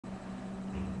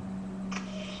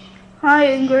Hi,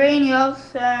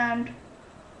 Ingredients, and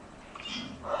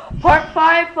part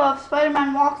 5 of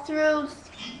Spider-Man walkthroughs,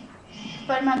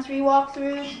 Spider-Man 3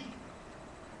 walkthroughs,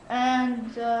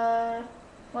 and,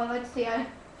 well, let's see, I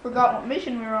forgot what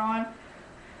mission we were on.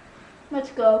 Let's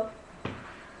go.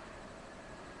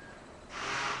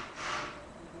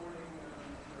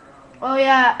 Oh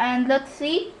yeah, and let's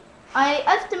see, I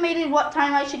estimated what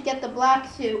time I should get the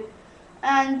black suit,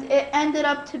 and it ended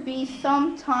up to be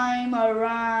sometime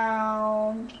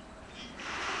around,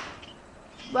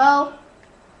 well,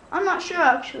 I'm not sure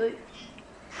actually.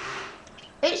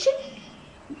 It should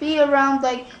be around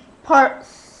like part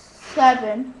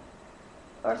 7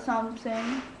 or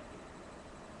something.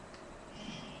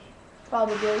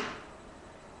 Probably.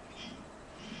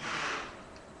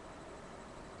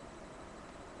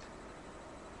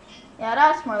 Yeah,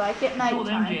 that's more like it. I told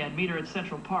Nighttime. MJ I'd meet her at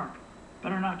Central Park.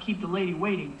 Better not keep the lady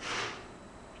waiting.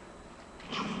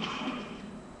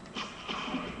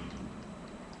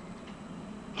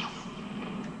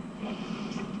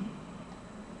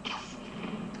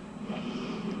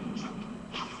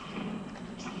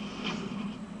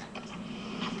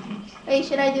 Hey,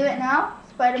 should I do it now?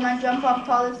 Spider-Man jump off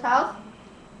tallest house?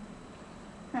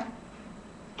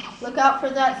 Look out for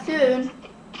that soon.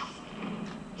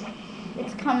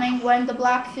 It's coming when the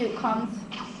black suit comes.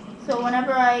 So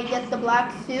whenever I get the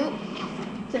black suit,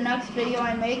 the next video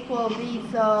I make will be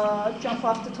the jump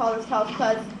off the tallest house,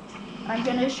 because I'm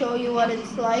going to show you what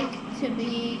it's like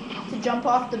to jump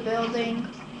off the building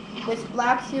with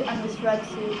black suit and with red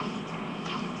suit.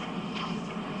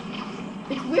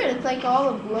 It's weird, it's like all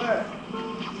a blur.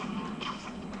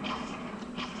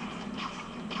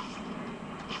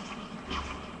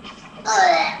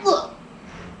 Look!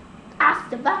 I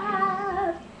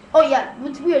survived! Oh yeah,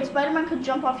 what's weird, Spider-Man could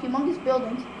jump off humongous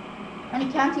buildings, and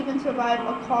he can't even survive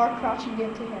a car crashing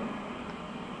into him.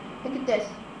 Look at this.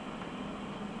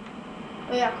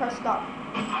 Oh yeah, car stop.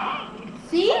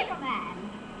 See? Spider-Man,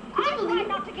 I try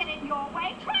not to get in your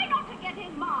way, try not to get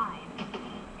in mine.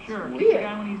 Sure, Weird. keep the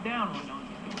guy when he's down, why don't you?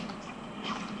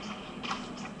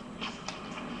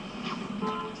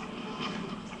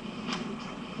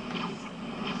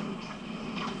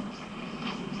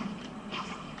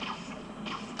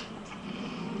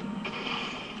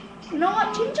 You know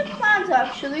what? Change of plans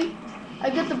actually. I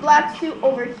get the black suit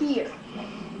over here.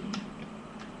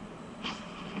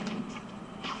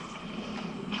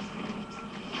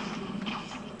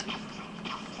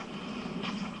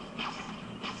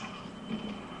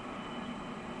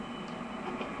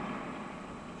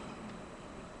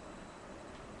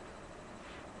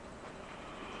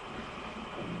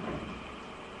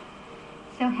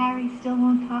 So Harry still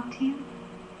won't talk to you?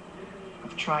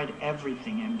 I've tried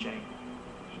everything, MJ.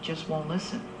 He just won't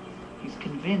listen. He's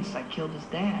convinced I killed his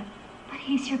dad. But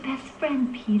he's your best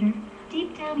friend, Peter.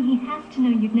 Deep down, he has to know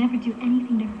you'd never do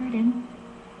anything to hurt him.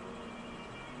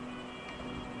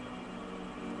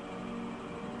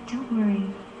 Don't worry.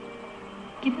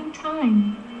 Give him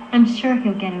time. I'm sure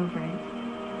he'll get over it.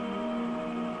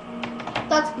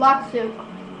 That's black suit.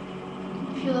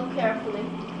 If you look carefully.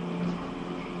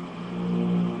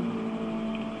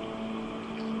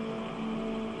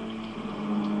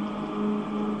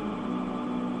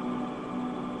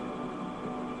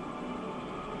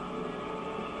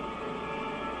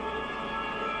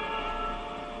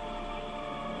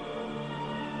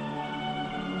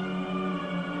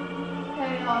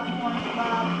 Very off one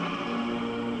Bob.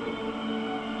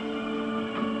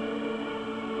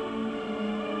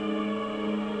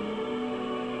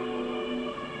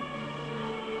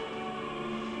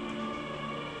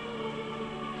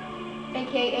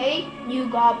 AKA New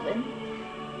Goblin.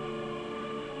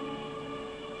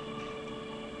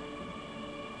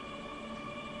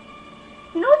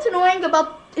 You know what's annoying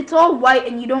about it's all white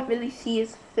and you don't really see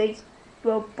his face,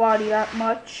 well, body that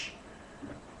much.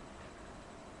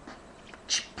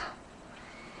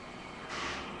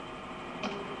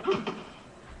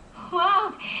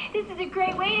 Wow, this is a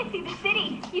great way to see the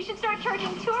city. You should start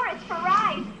charging tourists for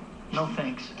rides. No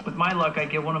thanks. With my luck, I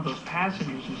get one of those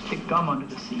passengers who stick gum under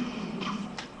the seat.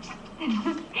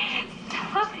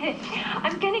 Stop it.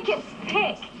 I'm gonna get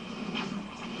sick.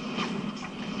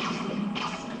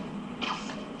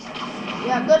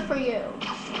 Yeah, good for you.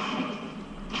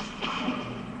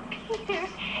 Peter,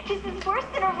 this is worse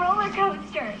than a roller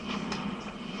coaster.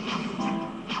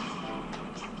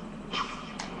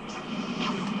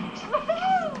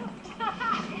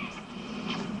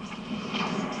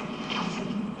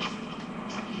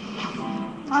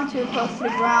 Not too close to the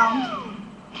ground.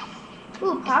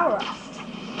 Ooh, power up.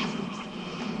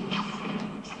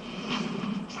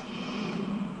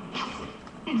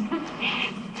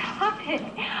 Stop it.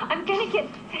 I'm gonna get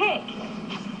get sick.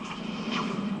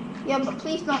 Yeah, but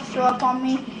please don't throw up on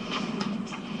me.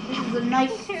 This is a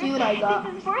nice suit I got.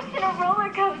 This is worse than a roller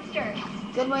coaster.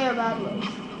 Good way or bad way?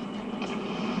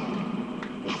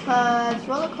 Because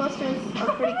roller coasters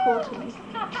are pretty cool to me.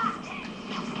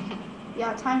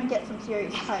 Yeah, time to get some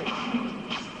serious hype.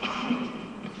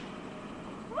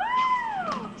 Woo!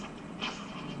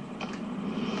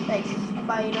 Thanks,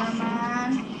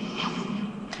 Spider-Man.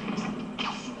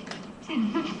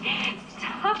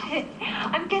 Stop it.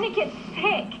 I'm gonna get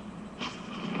sick.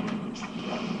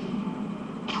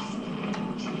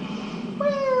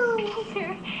 Woo!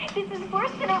 Peter, this is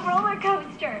worse than a roller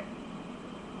coaster.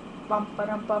 Bump,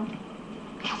 ba-dum, bump.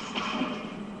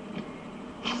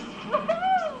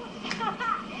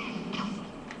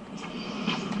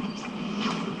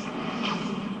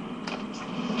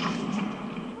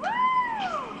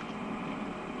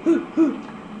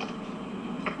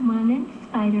 Come on in,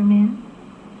 Spider-Man.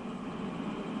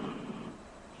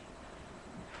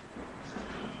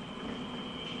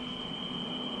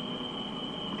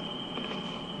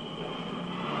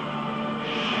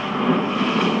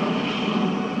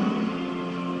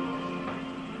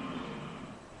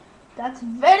 That's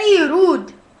very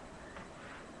rude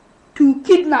to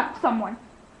kidnap someone.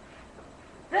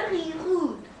 Very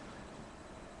rude.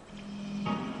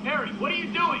 Harry, what are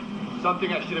you doing?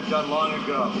 Something I should have done long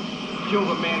ago. Kill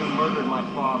the man who murdered my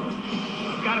father.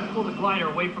 You've got to pull the glider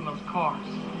away from those cars.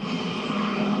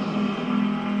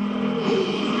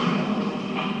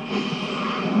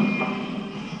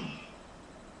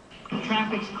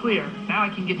 Traffic's clear. Now I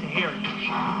can get to Harry.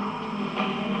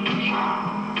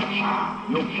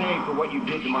 You'll pay for what you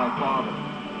did to my father.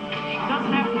 It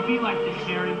doesn't have to be like this,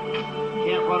 Harry.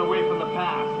 Can't run away from the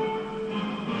past.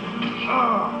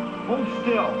 Hold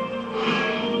still.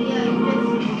 Yeah,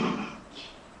 just...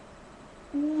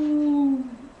 Ooh.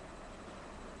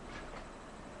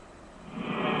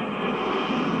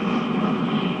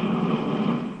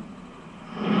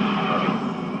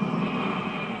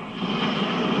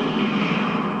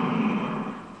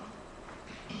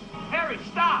 Harry,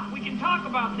 stop! We can talk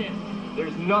about this.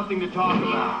 There's nothing to talk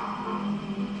about.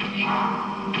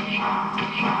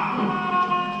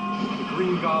 The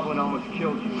Green Goblin almost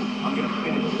killed you. I'm gonna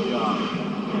finish the job.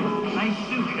 Nice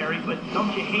suit, Harry, but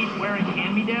don't you hate wearing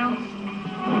hand-me-downs?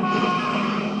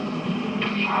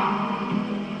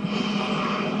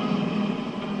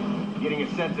 Getting a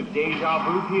sense of deja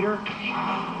vu, Peter?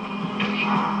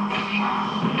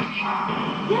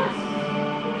 Yes!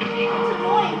 It's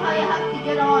annoying how you have to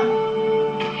get on.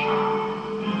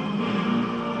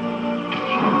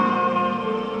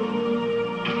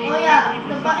 Oh yeah,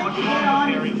 the button to get on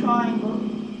is triangle.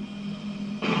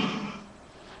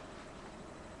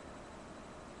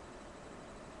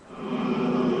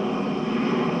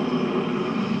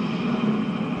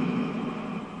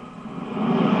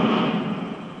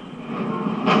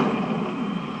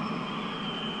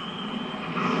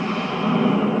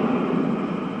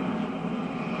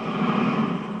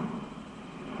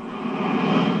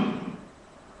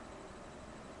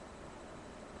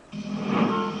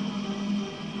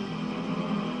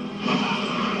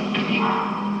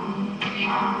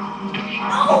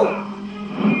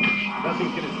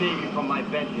 Nothing's gonna save you from my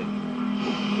vengeance.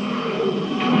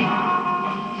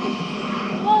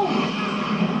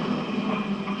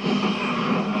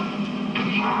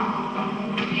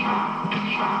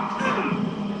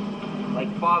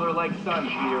 Like father, like son,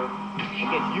 Peter. I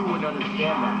guess you wouldn't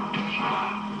understand that.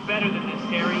 Better than this,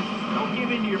 Harry. Don't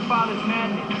give in to your father's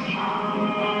madness.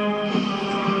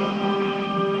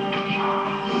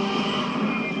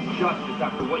 Justice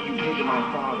after what you did to my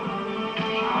father.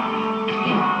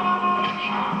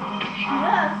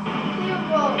 Yes, clear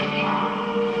vote.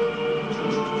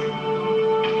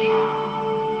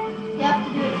 You have to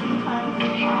do it 2 times.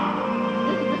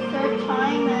 This is the 3rd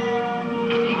time and...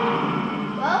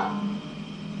 Well,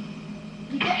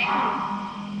 you get 2.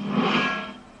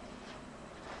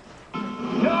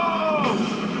 No!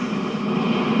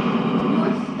 You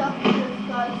are stuck to this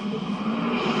guy's face.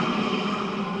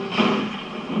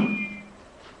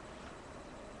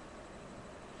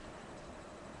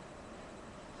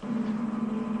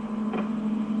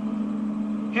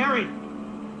 Harry!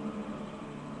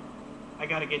 I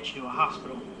gotta get you to a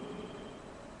hospital.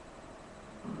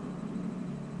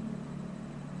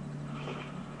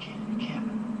 Can't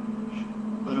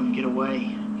let him get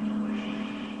away.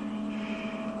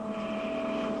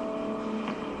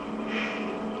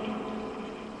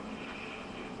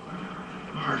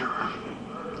 Murderer.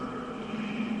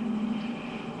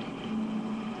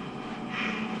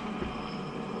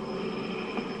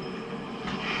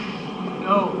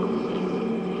 No.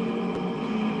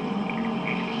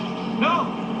 No!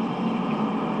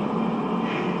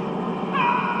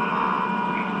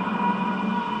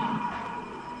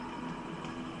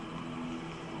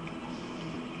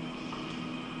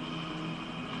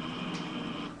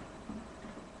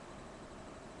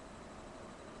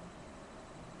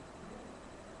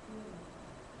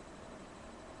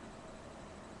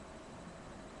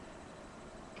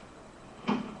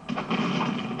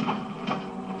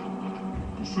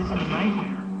 This isn't a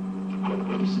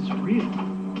nightmare. This is real.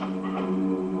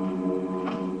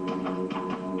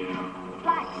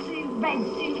 Black suit, red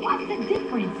suit, what's the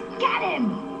difference? Get him!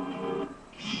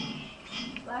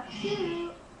 Black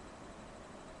suit.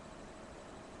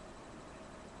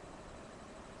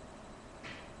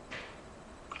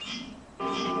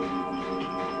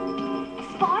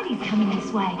 Spidey's coming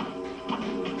this way.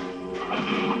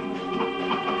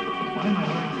 Why am I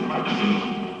wearing a black suit?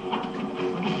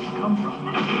 Where did this come from?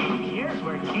 Who cares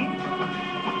where it came from?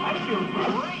 I feel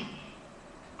great.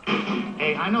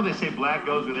 Hey, I know they say black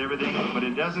goes with everything, but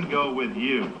it doesn't go with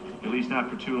you. At least not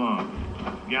for too long.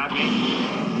 Got me?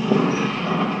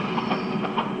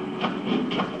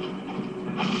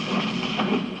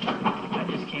 I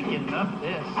just can't get enough of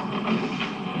this.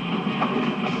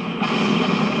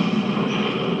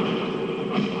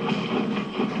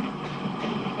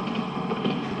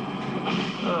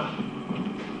 Ugh,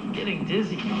 I'm getting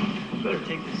dizzy. Better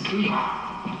take this suit off.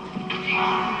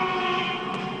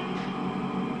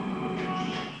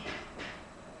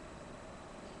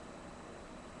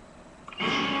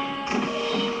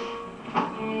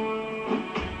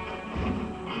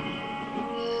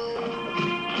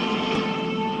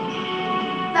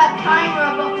 That timer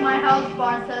above my health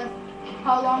bar says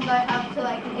how long I have till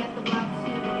I can get the black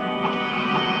suit.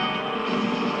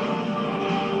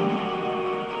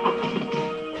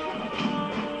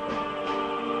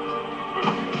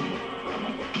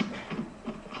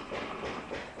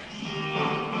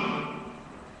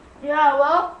 Yeah,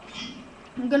 well,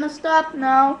 I'm gonna stop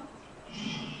now.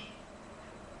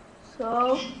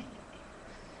 So,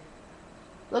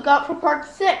 look out for part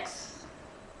 6.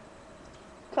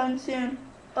 Coming soon.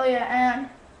 Oh yeah, and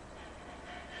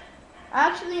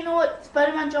actually, you know what?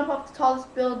 Spider-Man jump off the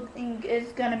tallest building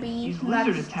is gonna be These next.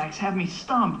 lizard attacks have me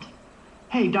stumped.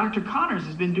 Hey, Dr. Connors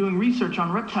has been doing research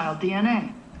on reptile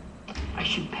DNA. I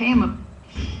should pay him a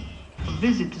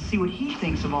visit to see what he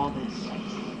thinks of all this.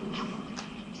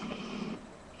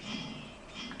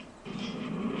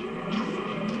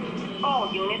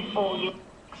 All units, all units.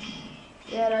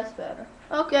 Yeah, that's better.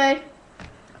 Okay.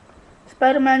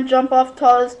 Spider-Man jump off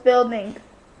tallest building.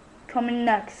 Coming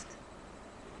next.